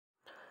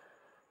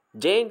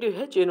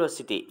JNTUH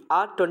University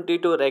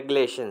R22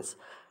 regulations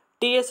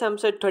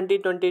TSMSET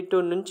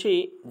 2022 నుంచి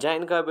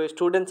join కాబోయే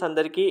students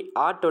అందరికీ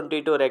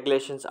R22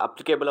 రెగ్యులేషన్స్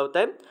అప్లికేబుల్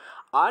అవుతాయి.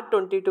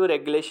 R22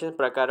 రెగ్యులేషన్స్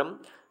ప్రకారం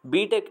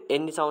బీటెక్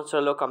ఎన్ని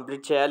సంవత్సరాల్లో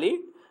కంప్లీట్ చేయాలి,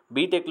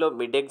 బీటెక్లో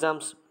మిడ్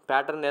ఎగ్జామ్స్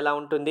ప్యాటర్న్ ఎలా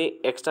ఉంటుంది,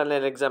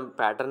 ఎక్స్టర్నల్ ఎగ్జామ్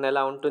ప్యాటర్న్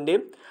ఎలా ఉంటుంది,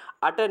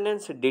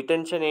 అటెండెన్స్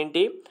డిటెన్షన్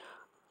ఏంటి,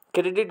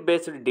 క్రెడిట్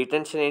బేస్డ్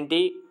డిటెన్షన్ ఏంటి,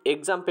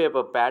 ఎగ్జామ్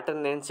పేపర్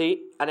ప్యాటర్న్ ఏంటి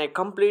అనే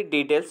కంప్లీట్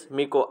డీటెయిల్స్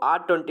మీకు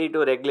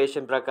R22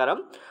 రెగ్యులేషన్ ప్రకారం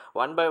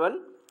 1 by 1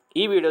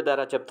 ఈ వీడియో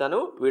ద్వారా చెప్తాను.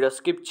 వీడియో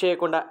స్కిప్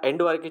చేయకుండా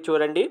ఎండ్ వరకు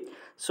చూడండి.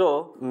 సో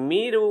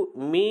మీరు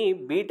మీ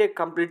బీటెక్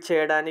కంప్లీట్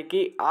చేయడానికి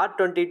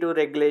R22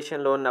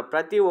 రెగ్యులేషన్లో ఉన్న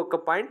ప్రతి ఒక్క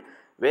point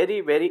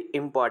very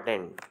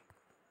important.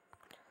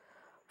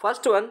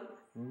 First one,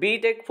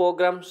 BTech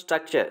program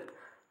structure.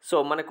 So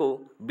మనకు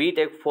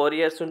బీటెక్ 4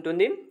 years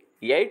ఉంటుంది,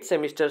 8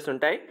 సెమిస్టర్స్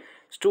ఉంటాయి.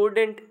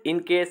 స్టూడెంట్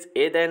ఇన్ కేస్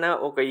ఏదైనా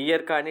ఒక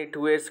ఇయర్ కానీ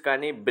 2 years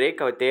కానీ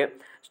బ్రేక్ అయితే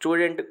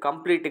స్టూడెంట్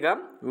కంప్లీట్గా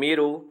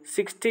మీరు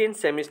 16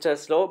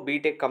 సెమిస్టర్స్లో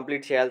బీటెక్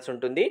కంప్లీట్ చేయాల్సి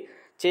ఉంటుంది.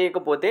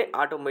 చేయకపోతే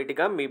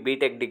ఆటోమేటిక్గా మీ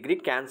బీటెక్ డిగ్రీ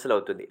క్యాన్సిల్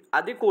అవుతుంది.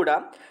 అది కూడా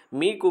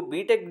మీకు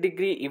బీటెక్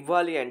డిగ్రీ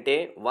ఇవ్వాలి అంటే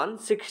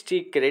 160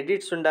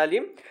 క్రెడిట్స్ ఉండాలి.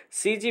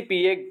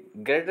 CGPA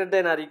greater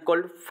than are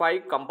equal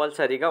 5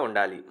 కంపల్సరీగా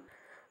ఉండాలి.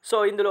 సో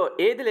ఇందులో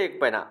ఏది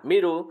లేకపోయినా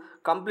మీరు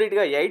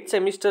కంప్లీట్గా 8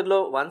 సెమిస్టర్లో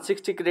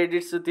 160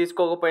 క్రెడిట్స్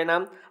తీసుకోకపోయినా,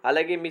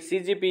 అలాగే మీ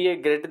CGPA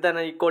greater than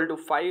equal to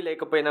 5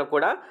 లేకపోయినా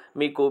కూడా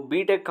మీకు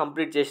బీటెక్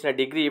కంప్లీట్ చేసిన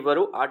డిగ్రీ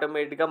ఇవ్వరు.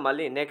 ఆటోమేటిక్గా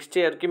మళ్ళీ నెక్స్ట్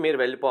ఇయర్కి మీరు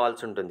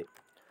వెళ్ళిపోవాల్సి ఉంటుంది.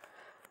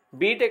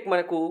 బీటెక్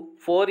మనకు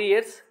 4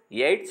 years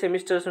 8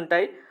 సెమిస్టర్స్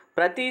ఉంటాయి.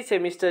 ప్రతి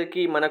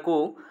సెమిస్టర్కి మనకు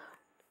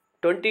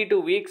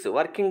 22 weeks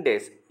working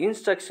days,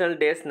 instructional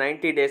days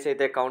 90 days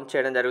అయితే కౌంట్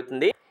చేయడం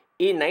జరుగుతుంది.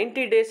 ఈ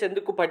 90 days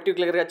ఎందుకు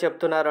పర్టికులర్గా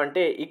చెప్తున్నారు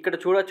అంటే ఇక్కడ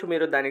చూడొచ్చు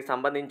మీరు దానికి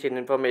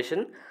సంబంధించిన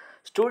ఇన్ఫర్మేషన్.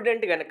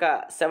 స్టూడెంట్ కనుక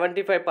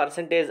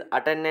 75%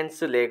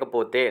 అటెండెన్స్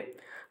లేకపోతే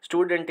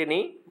స్టూడెంట్ని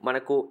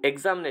మనకు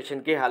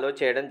ఎగ్జామినేషన్కి అలో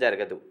చేయడం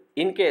జరగదు.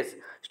 ఇన్ కేస్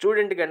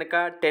స్టూడెంట్ కనుక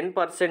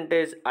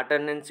 10%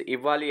 అటెండెన్స్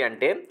ఇవ్వాలి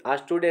అంటే ఆ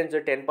స్టూడెంట్స్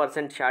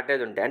 10%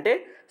 షార్టేజ్ ఉంటాయి, అంటే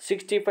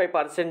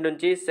 65%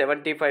 నుంచి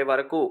 75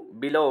 వరకు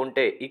బిలో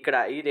ఉంటే, ఇక్కడ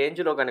ఈ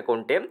రేంజ్లో కనుక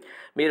ఉంటే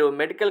మీరు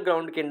మెడికల్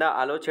గ్రౌండ్ కింద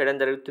అలో చేయడం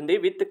జరుగుతుంది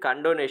విత్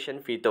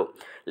కండోనేషన్ ఫీతో.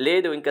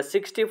 లేదు ఇంకా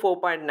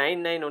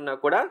 64.99 ఉన్నా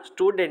కూడా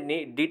స్టూడెంట్ని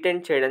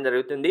డిటెన్ చేయడం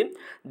జరుగుతుంది.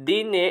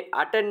 దీన్నే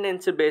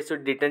అటెండెన్స్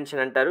బేస్డ్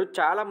డిటెన్షన్ అంటారు.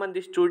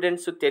 చాలామంది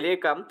స్టూడెంట్స్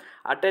తెలియక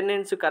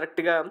అటెండెన్స్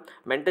కరెక్ట్గా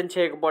మెయింటైన్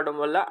చేయకపోవడం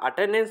వల్ల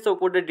అటెండెన్స్తో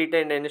కూడా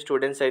డిటైన్ అయిన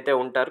స్టూడెంట్స్ అయితే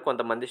ఉంటారు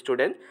కొంతమంది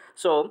స్టూడెంట్స్.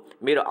 సో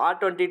మీరు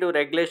R22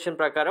 రెగ్యులేషన్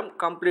ప్రకారం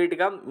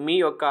కంప్లీట్గా మీ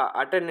యొక్క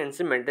అటెండెన్స్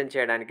మెయింటైన్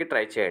చేయడానికి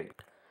ట్రై చేయండి.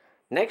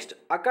 Next,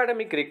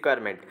 academic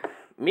requirement.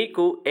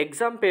 మీకు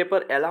ఎగ్జామ్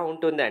పేపర్ ఎలా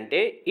ఉంటుంది అంటే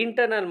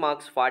ఇంటర్నల్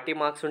మార్క్స్ 40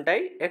 marks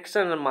ఉంటాయి,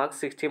 ఎక్స్టర్నల్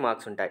మార్క్స్ 60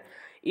 marks ఉంటాయి.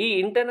 ఈ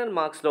ఇంటర్నల్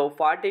మార్క్స్లో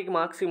 40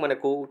 marks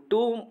మనకు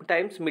 2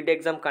 times మిడ్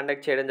ఎగ్జామ్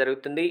కండక్ట్ చేయడం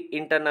జరుగుతుంది.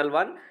 Internal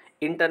 1,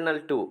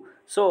 internal 2.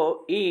 సో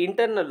ఈ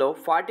ఇంటర్నల్లో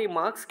 40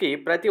 marksకి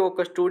ప్రతి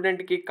ఒక్క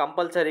స్టూడెంట్కి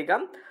కంపల్సరీగా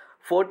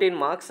 14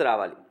 marks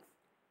రావాలి.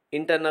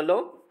 ఇంటర్నల్లో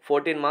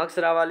 14 marks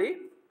రావాలి.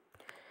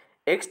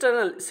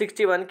 ఎక్స్టర్నల్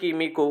 61కి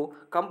మీకు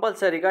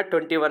కంపల్సరీగా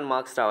 21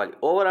 marks రావాలి.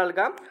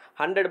 ఓవరాల్గా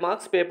 100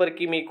 marks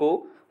పేపర్కి మీకు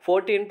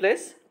 14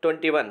 +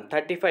 21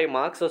 35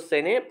 marks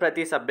వస్తేనే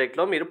ప్రతి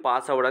సబ్జెక్ట్లో మీరు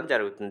పాస్ అవ్వడం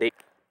జరుగుతుంది.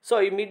 సో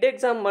ఈ మిడ్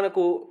ఎగ్జామ్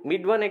మనకు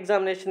mid 1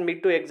 examination,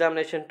 mid 2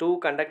 examination 2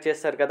 conduct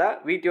చేస్తారు కదా,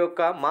 వీటి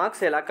యొక్క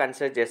మార్క్స్ ఎలా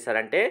కన్సిడర్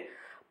చేస్తారంటే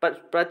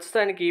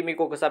ప్రస్తుతానికి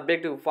మీకు ఒక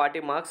సబ్జెక్టు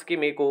 40 marksకి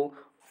మీకు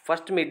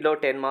first మిడ్లో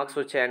 10 marks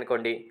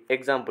వచ్చాయనుకోండి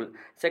example,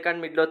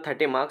 second మిడ్లో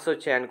 30 marks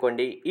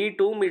వచ్చాయనుకోండి. ఈ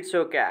 2 మిడ్స్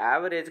యొక్క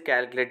యావరేజ్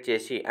క్యాలిక్యులేట్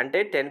చేసి అంటే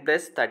 10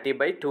 +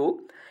 30/2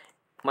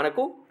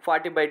 మనకు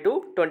 40/2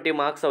 20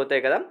 marks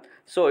అవుతాయి కదా.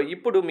 సో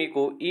ఇప్పుడు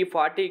మీకు ఈ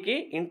 40కి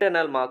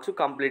ఇంటర్నల్ మార్క్స్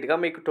కంప్లీట్గా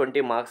మీకు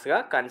 20 marksగా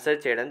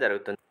కన్సిడర్ చేయడం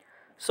జరుగుతుంది.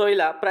 సో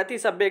ఇలా ప్రతి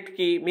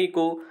సబ్జెక్ట్కి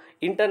మీకు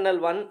ఇంటర్నల్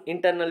 1,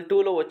 ఇంటర్నల్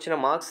 2లో వచ్చిన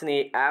మార్క్స్ని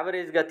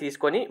యావరేజ్గా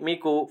తీసుకొని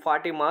మీకు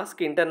 40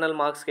 marksకి ఇంటర్నల్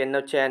మార్క్స్కి ఎన్ని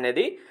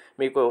వచ్చాయనేది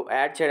మీకు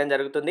యాడ్ చేయడం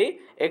జరుగుతుంది.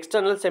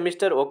 ఎక్స్టర్నల్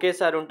సెమిస్టర్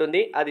ఒకేసారి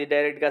ఉంటుంది, అది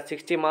డైరెక్ట్గా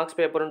 60 marks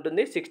పేపర్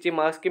ఉంటుంది. 60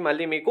 marksకి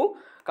మళ్ళీ మీకు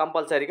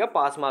కంపల్సరీగా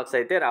పాస్ మార్క్స్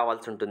అయితే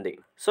రావాల్సి ఉంటుంది.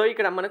 సో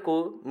ఇక్కడ మనకు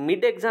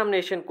మిడ్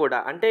ఎగ్జామినేషన్ కూడా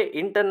అంటే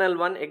ఇంటర్నల్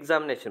 1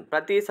 ఎగ్జామినేషన్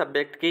ప్రతి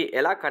సబ్జెక్ట్కి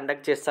ఎలా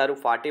కండక్ట్ చేస్తారు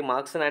 40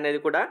 marks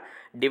అనేది కూడా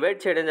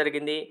డివైడ్ చేయడం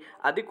జరిగింది.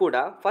 అది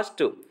కూడా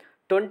ఫస్ట్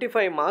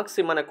 25 marks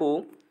మనకు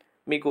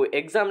మీకు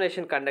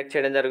ఎగ్జామినేషన్ కండక్ట్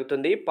చేయడం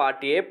జరుగుతుంది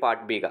పార్ట్ ఏ,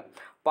 పార్ట్ బిగా.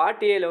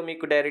 పార్ట్ ఏలో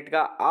మీకు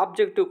డైరెక్ట్గా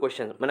ఆబ్జెక్టివ్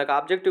క్వశ్చన్స్, మనకు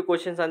ఆబ్జెక్టివ్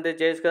క్వశ్చన్స్ అంతే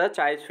చేయొచ్చు కదా,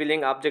 choice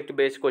filling objective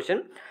based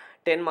question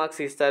 10 marks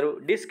ఇస్తారు.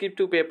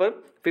 డిస్క్రిప్టివ్ పేపర్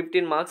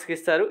 15 marksకి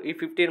ఇస్తారు. ఈ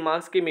 15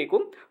 marksకి మీకు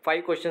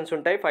 5 questions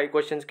ఉంటాయి. 5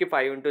 questionsకి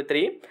 5 ×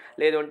 3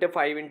 లేదు అంటే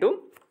 5 ×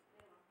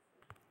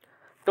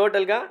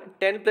 టోటల్గా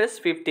 10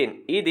 + 15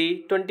 ఇది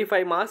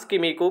 25 marksకి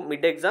మీకు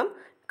మిడ్ ఎగ్జామ్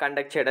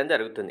కండక్ట్ చేయడం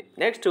జరుగుతుంది.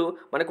 నెక్స్ట్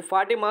మనకు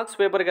 40 marks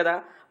పేపర్ కదా,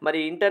 మరి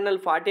ఇంటర్నల్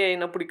 40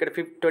 అయినప్పుడు ఇక్కడ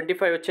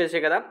 25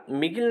 వచ్చేసాయి కదా,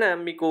 మిగిలిన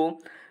మీకు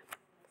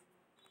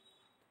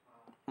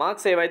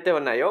మార్క్స్ ఏవైతే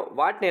ఉన్నాయో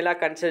వాటిని ఎలా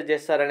కన్సిడర్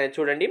చేస్తారనేది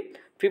చూడండి.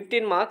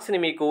 15 మార్క్స్ని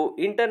మీకు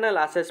ఇంటర్నల్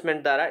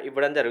అసెస్మెంట్ ద్వారా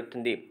ఇవ్వడం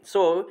జరుగుతుంది.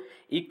 సో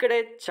ఇక్కడే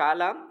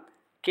చాలా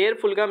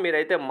కేర్ఫుల్గా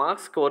మీరైతే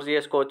మార్క్స్ స్కోర్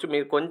చేసుకోవచ్చు.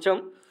 మీరు కొంచెం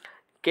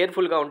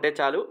కేర్ఫుల్గా ఉంటే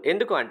చాలు.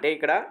 ఎందుకు అంటే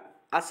ఇక్కడ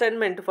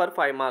అసైన్మెంట్ ఫర్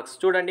 5 మార్క్స్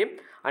చూడండి.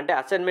 అంటే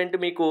అసైన్మెంట్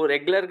మీకు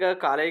రెగ్యులర్గా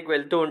కాలేజీకి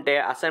వెళ్తూ ఉంటే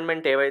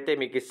అసైన్మెంట్ ఏవైతే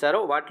మీకు ఇస్తారో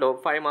వాటిలో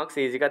 5 మార్క్స్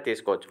ఈజీగా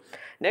తీసుకోవచ్చు.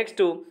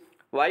 Next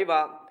viva,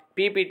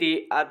 PPT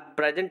or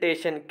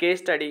presentation,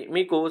 case study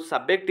మీకు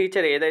సబ్జెక్ట్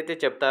టీచర్ ఏదైతే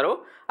చెప్తారో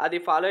అది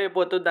ఫాలో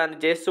అయిపోతూ దాన్ని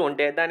చేస్తూ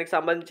ఉంటే దానికి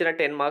సంబంధించిన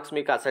 10 మార్క్స్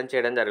మీకు అసైన్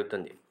చేయడం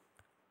జరుగుతుంది.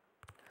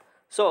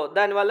 సో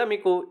దానివల్ల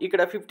మీకు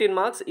ఇక్కడ 15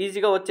 మార్క్స్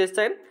ఈజీగా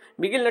వచ్చేస్తాయి.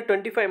 మిగిలిన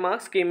 25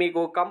 మార్క్స్కి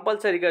మీకు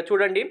కంపల్సరీగా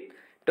చూడండి,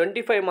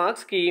 25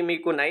 మార్క్స్కి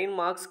మీకు 9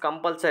 మార్క్స్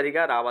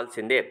కంపల్సరీగా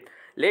రావాల్సిందే.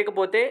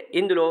 లేకపోతే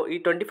ఇందులో ఈ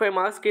 25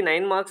 మార్క్స్కి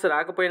 9 మార్క్స్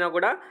రాకపోయినా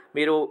కూడా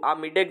మీరు ఆ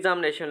మిడ్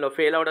ఎగ్జామినేషన్లో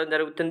ఫెయిల్ అవ్వడం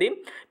జరుగుతుంది.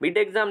 మిడ్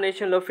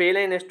ఎగ్జామినేషన్లో ఫెయిల్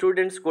అయిన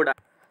స్టూడెంట్స్ కూడా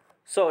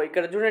సో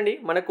ఇక్కడ చూడండి,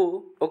 మనకు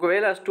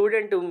ఒకవేళ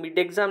స్టూడెంట్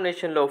మిడ్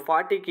ఎగ్జామినేషన్లో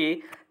 40కి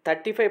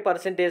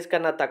 35%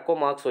 కన్నా తక్కువ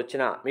మార్క్స్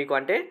వచ్చినా మీకు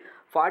అంటే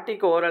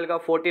 40కి ఓవరాల్గా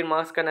 14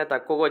 మార్క్స్ కన్నా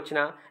తక్కువగా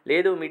వచ్చినా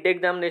లేదు మిడ్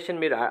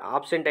ఎగ్జామినేషన్ మీరు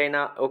ఆబ్సెంట్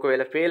అయినా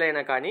ఒకవేళ ఫెయిల్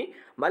అయినా కానీ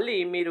మళ్ళీ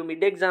మీరు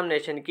మిడ్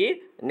ఎగ్జామినేషన్కి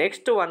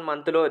నెక్స్ట్ 1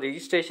 మంత్లో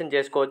రిజిస్ట్రేషన్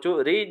చేసుకోవచ్చు.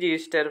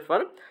 రిజిస్టర్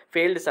ఫర్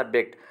ఫెయిల్డ్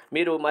సబ్జెక్ట్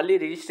మీరు మళ్ళీ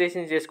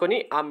రిజిస్ట్రేషన్ చేసుకొని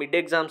ఆ మిడ్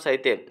ఎగ్జామ్స్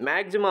అయితే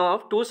మ్యాక్సిమం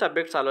ఆఫ్ 2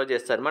 సబ్జెక్ట్స్ అలో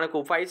చేస్తారు. మనకు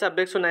 5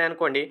 సబ్జెక్ట్స్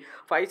ఉన్నాయనుకోండి,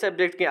 5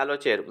 సబ్జెక్ట్స్కి అలో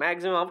చేయరు.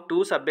 మ్యాక్సిమం ఆఫ్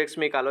 2 సబ్జెక్ట్స్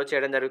మీకు అలో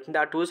చేయడం జరుగుతుంది.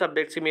 ఆ 2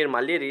 సబ్జెక్ట్స్కి మీరు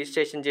మళ్ళీ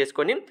రిజిస్ట్రేషన్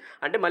చేసుకొని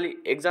అంటే మళ్ళీ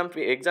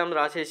ఎగ్జామ్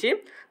రాసేసి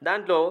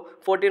దాంట్లో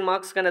 14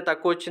 మార్క్స్ కన్నా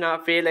తక్కువ వచ్చినా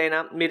ఫెయిల్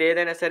అయినా మీరు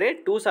ఏదైనా సరే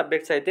 2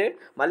 సబ్జెక్ట్స్ అయితే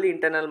మళ్ళీ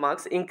ఇంటర్నల్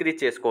మార్క్స్ ఇంక్రీజ్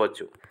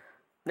చేసుకోవచ్చు.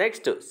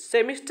 నెక్స్ట్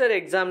సెమిస్టర్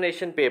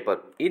ఎగ్జామినేషన్ పేపర్,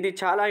 ఇది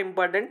చాలా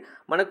ఇంపార్టెంట్.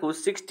 మనకు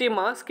 60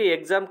 మార్క్స్కి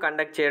ఎగ్జామ్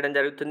కండక్ట్ చేయడం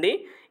జరుగుతుంది.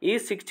 ఈ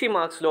 60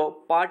 మార్క్స్లో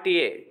పార్ట్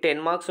ఏ 10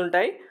 మార్క్స్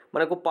ఉంటాయి,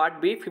 మనకు పార్ట్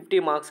బి 50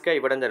 మార్క్స్గా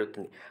ఇవ్వడం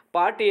జరుగుతుంది.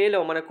 పార్ట్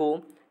ఏలో మనకు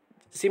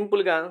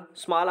సింపుల్గా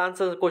స్మాల్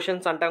ఆన్సర్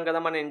క్వశ్చన్స్ అంటాం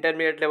కదా మన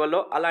ఇంటర్మీడియట్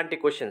లెవెల్లో, అలాంటి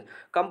questions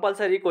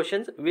compulsory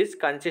questions which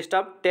consist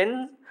of 10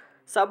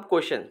 sub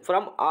question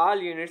from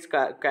all units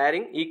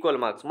carrying equal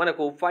marks.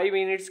 మనకు 5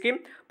 యూనిట్స్కి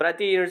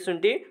ప్రతి యూనిట్స్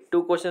నుండి 2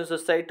 క్వశ్చన్స్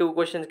వస్తాయి. 2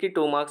 క్వశ్చన్స్కి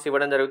 2 మార్క్స్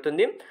ఇవ్వడం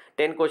జరుగుతుంది.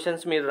 10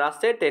 క్వశ్చన్స్ మీరు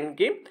రాస్తే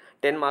 10కి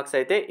 10 మార్క్స్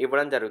అయితే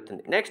ఇవ్వడం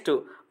జరుగుతుంది. నెక్స్ట్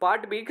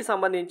పార్ట్ బికి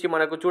సంబంధించి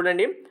మనకు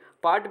చూడండి,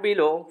 పార్ట్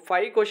బిలో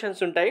 5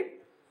 క్వశ్చన్స్ ఉంటాయి.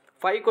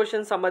 5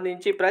 క్వశ్చన్స్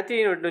సంబంధించి ప్రతి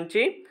యూనిట్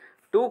నుంచి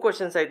 2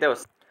 క్వశ్చన్స్ అయితే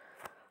వస్తాయి.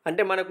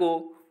 అంటే మనకు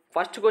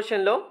ఫస్ట్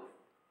క్వశ్చన్లో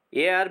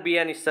ఏఆర్బి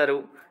అని ఇస్తారు,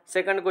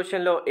 సెకండ్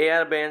క్వశ్చన్లో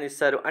ఏఆర్బి అని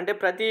ఇస్తారు. అంటే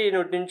ప్రతి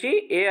యూనిట్ నుంచి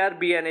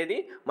ఏఆర్బి అనేది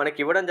మనకి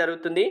ఇవ్వడం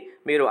జరుగుతుంది.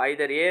 మీరు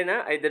ఐదర్ ఏ అయినా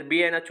ఐదర్ బి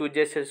అయినా చూజ్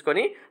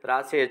చేసేసుకొని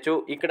రాసేయచ్చు.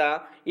 ఇక్కడ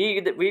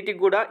వీటికి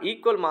కూడా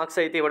ఈక్వల్ మార్క్స్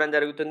అయితే ఇవ్వడం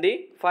జరుగుతుంది.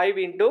 5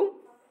 ×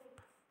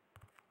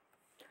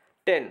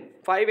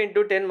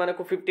 10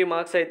 మనకు 50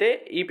 మార్క్స్ అయితే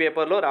ఈ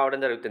పేపర్లో రావడం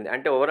జరుగుతుంది.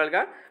 అంటే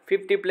ఓవరాల్గా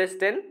 50 +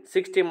 10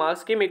 60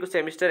 మార్క్స్కి మీకు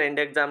సెమిస్టర్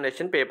ఎండ్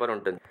ఎగ్జామినేషన్ పేపర్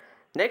ఉంటుంది.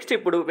 నెక్స్ట్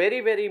ఇప్పుడు వెరీ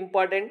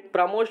ఇంపార్టెంట్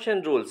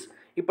ప్రమోషన్ రూల్స్.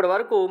 ఇప్పటి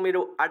వరకు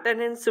మీరు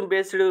అటెండెన్స్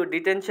బేస్డ్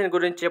డిటెన్షన్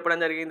గురించి చెప్పడం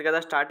జరిగింది కదా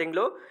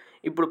స్టార్టింగ్లో.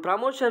 ఇప్పుడు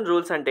ప్రమోషన్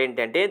రూల్స్ అంటే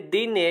ఏంటంటే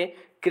దీన్నే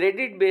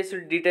క్రెడిట్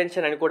బేస్డ్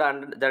డిటెన్షన్ అని కూడా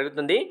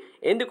జరుగుతుంది.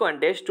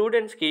 ఎందుకంటే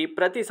స్టూడెంట్స్కి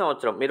ప్రతి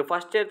సంవత్సరం మీరు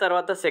ఫస్ట్ ఇయర్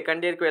తర్వాత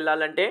సెకండ్ ఇయర్కి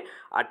వెళ్ళాలంటే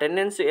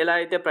అటెండెన్స్ ఎలా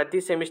అయితే ప్రతి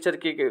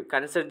సెమిస్టర్కి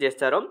కన్సిడర్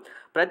చేస్తారో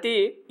ప్రతి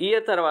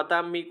ఇయర్ తర్వాత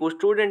మీకు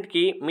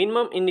స్టూడెంట్కి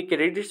మినిమం ఇన్ని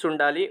క్రెడిట్స్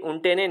ఉండాలి,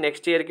 ఉంటేనే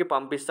నెక్స్ట్ ఇయర్కి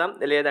పంపిస్తాం,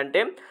 లేదంటే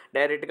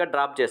డైరెక్ట్గా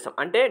డ్రాప్ చేస్తాం,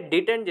 అంటే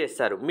డిటెన్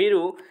చేస్తారు.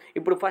 మీరు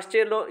ఇప్పుడు ఫస్ట్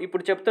ఇయర్లో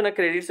ఇప్పుడు చెప్తున్న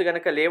క్రెడిట్స్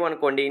కనుక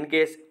లేవనుకోండి, ఇన్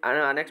కేస్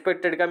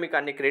అన్ఎక్స్పెక్టెడ్గా మీకు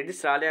అన్ని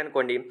క్రెడిట్స్ రాలే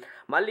అనుకోండి,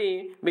 మళ్ళీ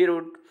మీరు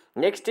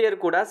నెక్స్ట్ ఇయర్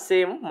కూడా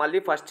సేమ్ మళ్ళీ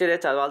ఫస్ట్ ఇయర్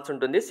చదవాల్సి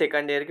ఉంటుంది.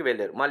 సెకండ్ ఇయర్కి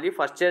వెళ్ళారు, మళ్ళీ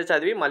ఫస్ట్ ఇయర్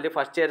చదివి మళ్ళీ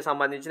ఫస్ట్ ఇయర్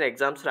సంబంధించిన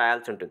ఎగ్జామ్స్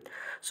రాయాల్సి ఉంటుంది.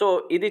 సో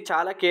ఇది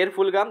చాలా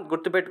కేర్ఫుల్గా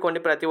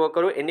గుర్తుపెట్టుకోండి ప్రతి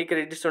ఒక్కరు, ఎన్ని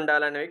క్రెడిట్స్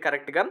ఉండాలనేవి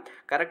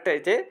కరెక్ట్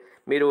అయితే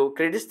మీరు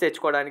క్రెడిట్స్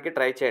తెచ్చుకోవడానికి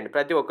ట్రై చేయండి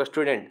ప్రతి ఒక్క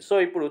స్టూడెంట్. సో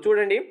ఇప్పుడు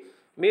చూడండి,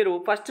 మీరు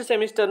ఫస్ట్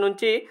సెమిస్టర్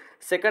నుంచి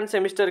సెకండ్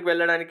సెమిస్టర్కి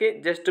వెళ్ళడానికి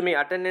జస్ట్ మీ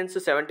అటెండెన్స్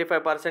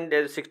 75%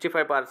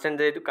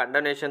 65%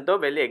 కండోనేషన్తో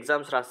వెళ్ళి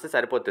ఎగ్జామ్స్ రాస్తే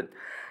సరిపోతుంది.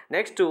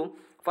 నెక్స్ట్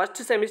ఫస్ట్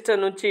సెమిస్టర్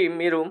నుంచి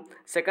మీరు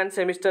సెకండ్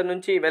సెమిస్టర్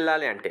నుంచి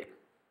వెళ్ళాలి అంటే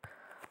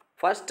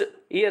first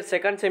year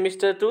second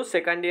semester to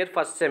second year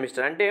first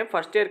semester, అంటే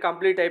ఫస్ట్ ఇయర్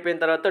కంప్లీట్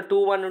అయిపోయిన తర్వాత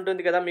 2-1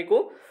 ఉంటుంది కదా మీకు.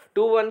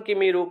 2-1కి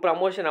మీరు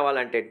ప్రమోషన్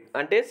అవ్వాలంటే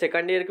అంటే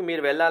సెకండ్ ఇయర్కి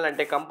మీరు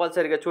వెళ్ళాలంటే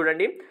కంపల్సరీగా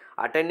చూడండి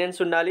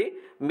అటెండెన్స్ ఉండాలి,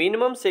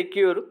 minimum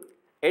secure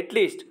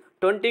at least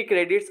 20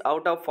 credits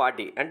out of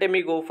 40. అంటే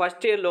మీకు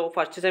ఫస్ట్ ఇయర్లో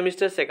ఫస్ట్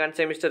సెమిస్టర్ సెకండ్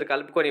సెమిస్టర్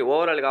కలుపుకొని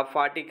ఓవరాల్గా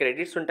 40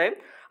 క్రెడిట్స్ ఉంటాయి.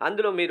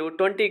 అందులో మీరు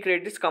 20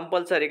 క్రెడిట్స్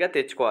కంపల్సరీగా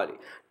తెచ్చుకోవాలి.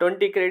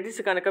 20 క్రెడిట్స్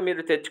కనుక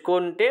మీరు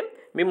తెచ్చుకుంటే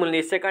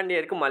మిమ్మల్ని సెకండ్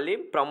ఇయర్కి మళ్ళీ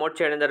ప్రమోట్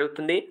చేయడం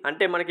జరుగుతుంది.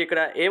 అంటే మనకి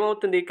ఇక్కడ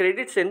ఏమవుతుంది,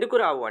 క్రెడిట్స్ ఎందుకు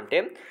రావు అంటే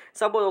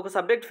సపోజ్ ఒక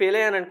సబ్జెక్ట్ ఫెయిల్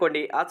అయ్యాను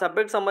అనుకోండి, ఆ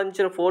సబ్జెక్ట్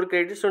సంబంధించిన 4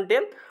 క్రెడిట్స్ ఉంటే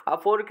ఆ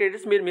 4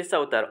 క్రెడిట్స్ మీరు మిస్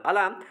అవుతారు.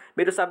 అలా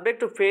మీరు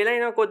సబ్జెక్ట్ ఫెయిల్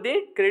అయిన కొద్దీ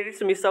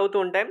క్రెడిట్స్ మిస్ అవుతూ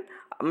ఉంటాయి.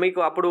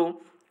 మీకు అప్పుడు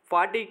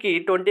 40కి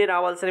 20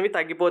 రావాల్సినవి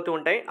తగ్గిపోతూ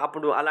ఉంటాయి.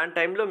 అప్పుడు అలాంటి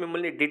టైంలో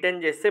మిమ్మల్ని డిటెన్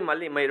చేస్తే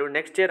మళ్ళీ మీరు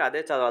నెక్స్ట్ ఇయర్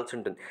అదే చదవాల్సి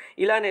ఉంటుంది.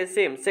 ఇలానే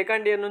సేమ్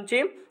సెకండ్ ఇయర్ నుంచి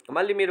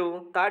మళ్ళీ మీరు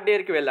థర్డ్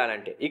ఇయర్కి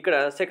వెళ్ళాలంటే ఇక్కడ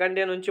సెకండ్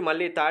ఇయర్ నుంచి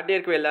మళ్ళీ థర్డ్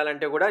ఇయర్కి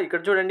వెళ్ళాలంటే కూడా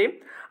ఇక్కడ చూడండి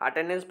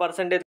అటెండెన్స్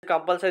పర్సంటేజ్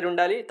కంపల్సరీ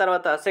ఉండాలి.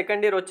 తర్వాత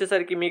సెకండ్ ఇయర్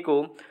వచ్చేసరికి మీకు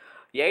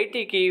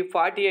 80కి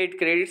 48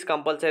 క్రెడిట్స్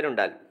కంపల్సరీ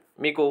ఉండాలి.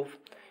 మీకు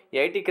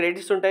 80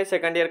 క్రెడిట్స్ ఉంటాయి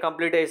సెకండ్ ఇయర్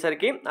కంప్లీట్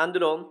అయ్యేసరికి.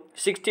 అందులో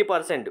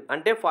 60%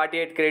 అంటే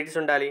 48 క్రెడిట్స్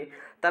ఉండాలి.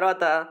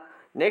 తర్వాత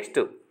నెక్స్ట్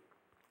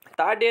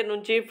థర్డ్ ఇయర్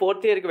నుంచి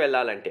ఫోర్త్ ఇయర్కి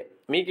వెళ్ళాలంటే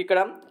మీకు ఇక్కడ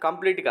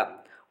కంప్లీట్గా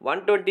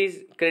 120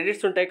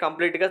 క్రెడిట్స్ ఉంటాయి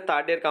కంప్లీట్గా.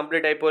 థర్డ్ ఇయర్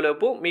కంప్లీట్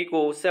అయిపోయేలోపు మీకు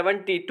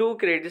 72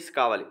 క్రెడిట్స్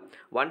కావాలి.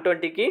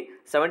 120కి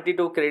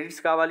 72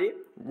 క్రెడిట్స్ కావాలి.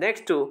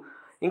 నెక్స్ట్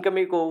ఇంకా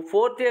మీకు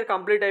ఫోర్త్ ఇయర్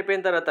కంప్లీట్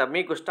అయిపోయిన తర్వాత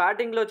మీకు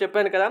స్టార్టింగ్లో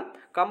చెప్పాను కదా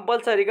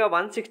కంపల్సరీగా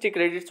 160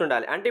 క్రెడిట్స్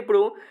ఉండాలి. అంటే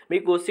ఇప్పుడు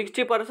మీకు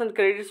 60%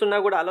 క్రెడిట్స్ ఉన్నా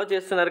కూడా అలో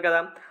చేస్తున్నారు కదా.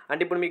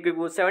 అంటే ఇప్పుడు మీకు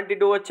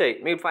 72 వచ్చాయి,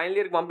 మీరు ఫైనల్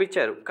ఇయర్కి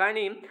పంపించారు.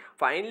 కానీ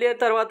ఫైనల్ ఇయర్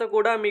తర్వాత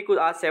కూడా మీకు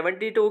ఆ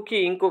 72కి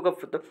ఇంకొక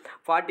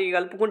 40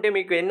 కలుపుకుంటే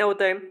మీకు ఎన్ని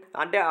అవుతాయి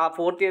అంటే ఆ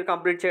ఫోర్త్ ఇయర్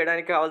కంప్లీట్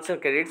చేయడానికి కావాల్సిన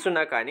క్రెడిట్స్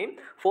ఉన్నా కానీ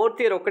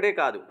ఫోర్త్ ఇయర్ ఒకటే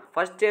కాదు,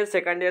 first year,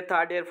 second year,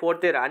 third year,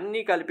 fourth year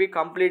అన్నీ కలిపి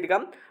కంప్లీట్గా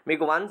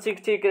మీకు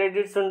 160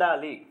 క్రెడిట్స్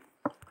ఉండాలి.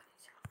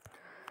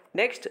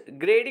 Next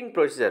grading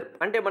procedure.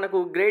 అంటే మనకు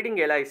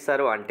గ్రేడింగ్ ఎలా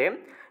ఇస్తారు అంటే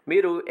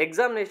మీరు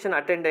ఎగ్జామినేషన్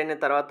అటెండ్ అయిన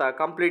తర్వాత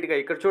కంప్లీట్గా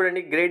ఇక్కడ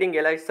చూడండి గ్రేడింగ్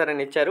ఎలా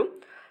ఇస్తారని ఇచ్చారు.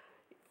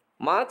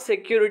 Marks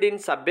security in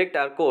subject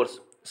are course.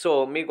 So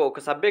మీకు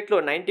ఒక సబ్జెక్ట్లో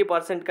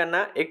 90%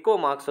 కన్నా ఎక్కువ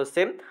మార్క్స్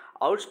వస్తే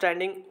అవుట్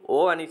స్టాండింగ్ O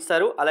అని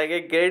ఇస్తారు. అలాగే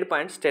గ్రేడ్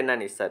పాయింట్స్ 10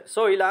 అని ఇస్తారు.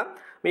 సో ఇలా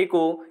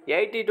మీకు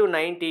 80 to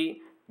 90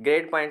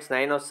 గ్రేడ్ పాయింట్స్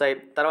 9 వస్తాయి.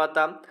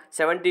 తర్వాత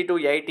 70 to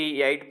 80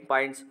 8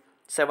 పాయింట్స్,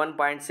 7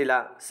 పాయింట్స్, ఇలా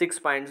 6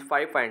 పాయింట్స్,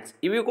 5 పాయింట్స్.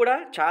 ఇవి కూడా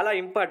చాలా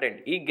ఇంపార్టెంట్.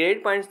 ఈ గ్రేడ్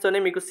పాయింట్స్తోనే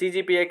మీకు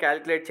CGPA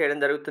క్యాలిక్యులేట్ చేయడం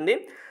జరుగుతుంది.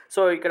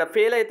 సో ఇక్కడ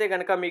ఫెయిల్ అయితే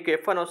కనుక మీకు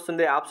F1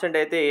 వస్తుంది, ఆబ్సెంట్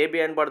అయితే AB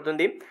అని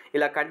పడుతుంది.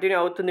 ఇలా కంటిన్యూ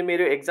అవుతుంది.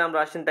 మీరు ఎగ్జామ్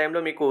రాసిన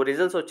టైంలో మీకు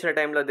రిజల్ట్స్ వచ్చిన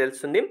టైంలో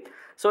తెలుస్తుంది.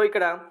 సో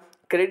ఇక్కడ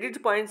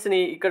క్రెడిట్స్ పాయింట్స్ని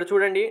ఇక్కడ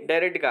చూడండి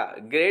డైరెక్ట్గా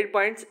grade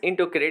points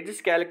into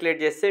credits calculate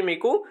చేస్తే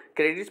మీకు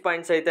క్రెడిట్స్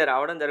పాయింట్స్ అయితే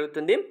రావడం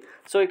జరుగుతుంది.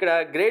 సో ఇక్కడ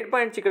గ్రేడ్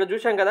పాయింట్స్ ఇక్కడ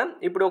చూసాం కదా.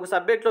 ఇప్పుడు ఒక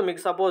సబ్జెక్ట్లో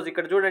మీకు సపోజ్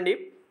ఇక్కడ చూడండి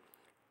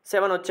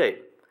 7 వచ్చాయి.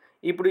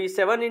 ఇప్పుడు ఈ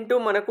 7 ఇంటూ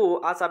మనకు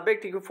ఆ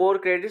సబ్జెక్ట్కి 4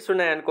 క్రెడిట్స్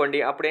ఉన్నాయనుకోండి.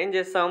 అప్పుడు ఏం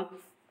చేస్తాం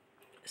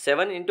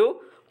 7 ఇంటూ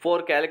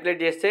 4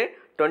 క్యాలిక్యులేట్ చేస్తే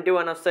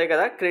 21 వస్తాయి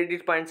కదా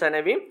క్రెడిట్ పాయింట్స్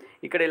అనేవి.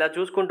 ఇక్కడ ఇలా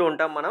చూసుకుంటూ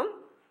ఉంటాం మనం.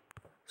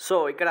 సో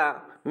ఇక్కడ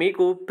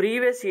మీకు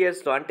ప్రీవియస్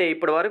ఇయర్స్లో అంటే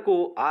ఇప్పటి వరకు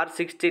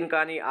R16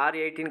 కానీ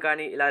R18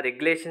 కానీ ఇలా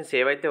రెగ్యులేషన్స్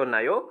ఏవైతే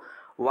ఉన్నాయో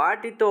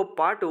వాటితో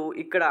పాటు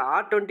ఇక్కడ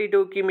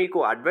R22కి మీకు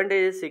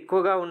అడ్వాంటేజెస్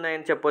ఎక్కువగా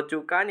ఉన్నాయని చెప్పొచ్చు.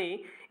 కానీ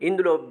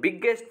ఇందులో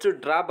బిగ్గెస్ట్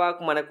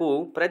డ్రాబ్యాక్ మనకు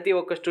ప్రతి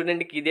ఒక్క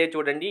స్టూడెంట్కి ఇదే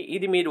చూడండి.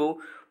 ఇది మీరు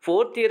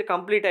ఫోర్త్ ఇయర్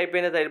కంప్లీట్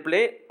అయిపోయిన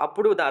టైపులే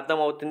అప్పుడు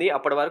అర్థమవుతుంది.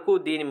 అప్పటి వరకు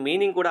దీని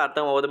మీనింగ్ కూడా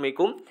అర్థం అవ్వదు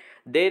మీకు.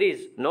 There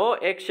is no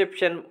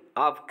exception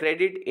of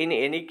credit in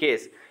any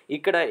case.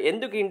 ఇక్కడ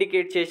ఎందుకు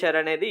ఇండికేట్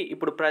చేశారనేది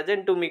ఇప్పుడు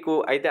ప్రజెంట్ మీకు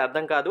అయితే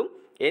అర్థం కాదు.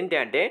 ఏంటి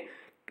అంటే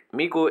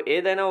మీకు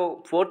ఏదైనా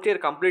ఫోర్త్ ఇయర్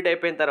కంప్లీట్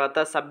అయిపోయిన తర్వాత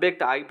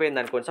సబ్జెక్ట్ ఆగిపోయింది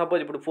అనుకోండి.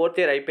 సపోజ్ ఇప్పుడు ఫోర్త్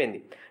ఇయర్ అయిపోయింది,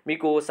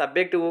 మీకు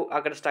సబ్జెక్టు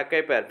అక్కడ స్టక్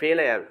అయిపోయారు,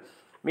 ఫెయిల్ అయ్యారు.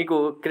 మీకు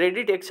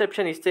క్రెడిట్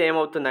ఎక్సెప్షన్ ఇస్తే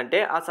ఏమవుతుందంటే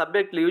ఆ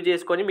సబ్జెక్ట్ లీవ్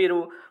చేసుకొని మీరు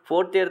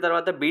ఫోర్త్ ఇయర్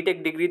తర్వాత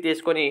బీటెక్ డిగ్రీ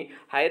తీసుకొని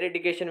హైయర్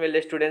ఎడ్యుకేషన్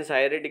వెళ్ళే స్టూడెంట్స్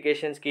హైయర్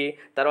ఎడ్యుకేషన్స్కి,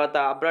 తర్వాత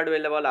అబ్రాడ్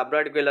వెళ్ళే వాళ్ళు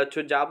అబ్రాడ్కి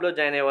వెళ్ళొచ్చు, జాబ్లో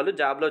జాయిన్ అయ్యే వాళ్ళు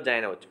జాబ్లో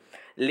జాయిన్ అవ్వచ్చు.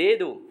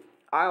 లేదు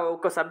ఆ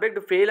ఒక సబ్జెక్ట్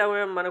ఫెయిల్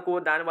అవ్వే మనకు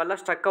దానివల్ల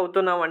స్ట్రక్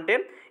అవుతున్నాం అంటే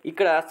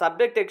ఇక్కడ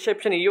సబ్జెక్ట్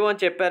ఎక్సెప్షన్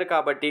ఇవ్వమని చెప్పారు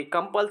కాబట్టి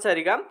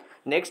కంపల్సరీగా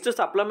నెక్స్ట్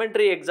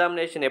సప్లిమెంటరీ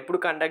ఎగ్జామినేషన్ ఎప్పుడు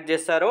కండక్ట్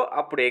చేస్తారో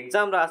అప్పుడు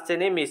ఎగ్జామ్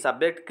రాస్తేనే మీ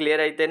సబ్జెక్ట్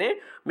క్లియర్ అయితేనే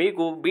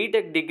మీకు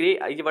బీటెక్ డిగ్రీ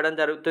ఇవ్వడం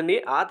జరుగుతుంది.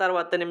 ఆ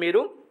తర్వాతనే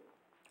మీరు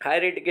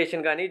హైయర్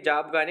ఎడ్యుకేషన్ కానీ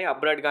జాబ్ కానీ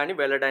అబ్రాడ్ కానీ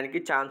వెళ్ళడానికి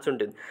ఛాన్స్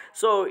ఉంటుంది.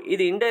 సో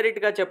ఇది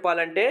ఇండైరెక్ట్గా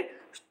చెప్పాలంటే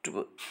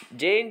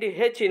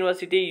JNTUH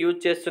యూనివర్సిటీ యూజ్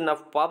చేస్తున్న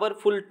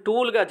పవర్ఫుల్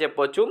టూల్గా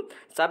చెప్పొచ్చు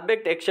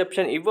సబ్జెక్ట్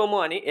ఎక్సెప్షన్ ఇవ్వము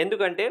అని.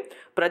 ఎందుకంటే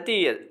ప్రతి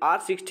ఇయర్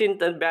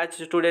R16 బ్యాచ్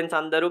స్టూడెంట్స్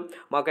అందరూ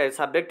మాకు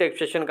సబ్జెక్ట్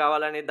ఎక్సెప్షన్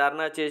కావాలని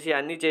ధర్నా చేసి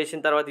అన్నీ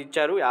చేసిన తర్వాత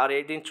ఇచ్చారు.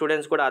 R18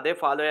 స్టూడెంట్స్ కూడా అదే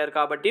ఫాలో అయ్యారు.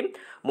 కాబట్టి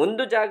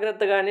ముందు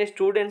జాగ్రత్తగానే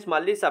స్టూడెంట్స్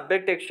మళ్ళీ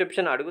సబ్జెక్ట్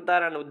ఎక్సెప్షన్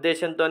అడుగుతారన్న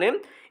ఉద్దేశంతోనే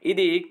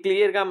ఇది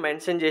క్లియర్గా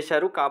మెన్షన్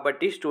చేశారు.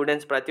 కాబట్టి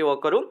స్టూడెంట్స్ ప్రతి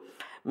ఒక్కరూ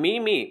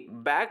మీ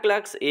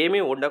బ్యాక్లాగ్స్ ఏమీ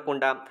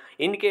ఉండకుండా,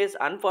 ఇన్ కేస్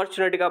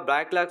అన్ఫార్చునేట్గా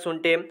బ్యాక్లాగ్స్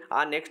ఉంటే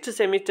ఆ నెక్స్ట్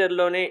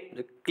సెమిస్టర్లోనే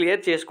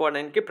క్లియర్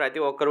చేసుకోవడానికి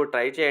ప్రతి ఒక్కరూ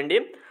ట్రై చేయండి.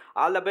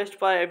 All the best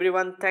for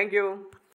everyone. Thank you.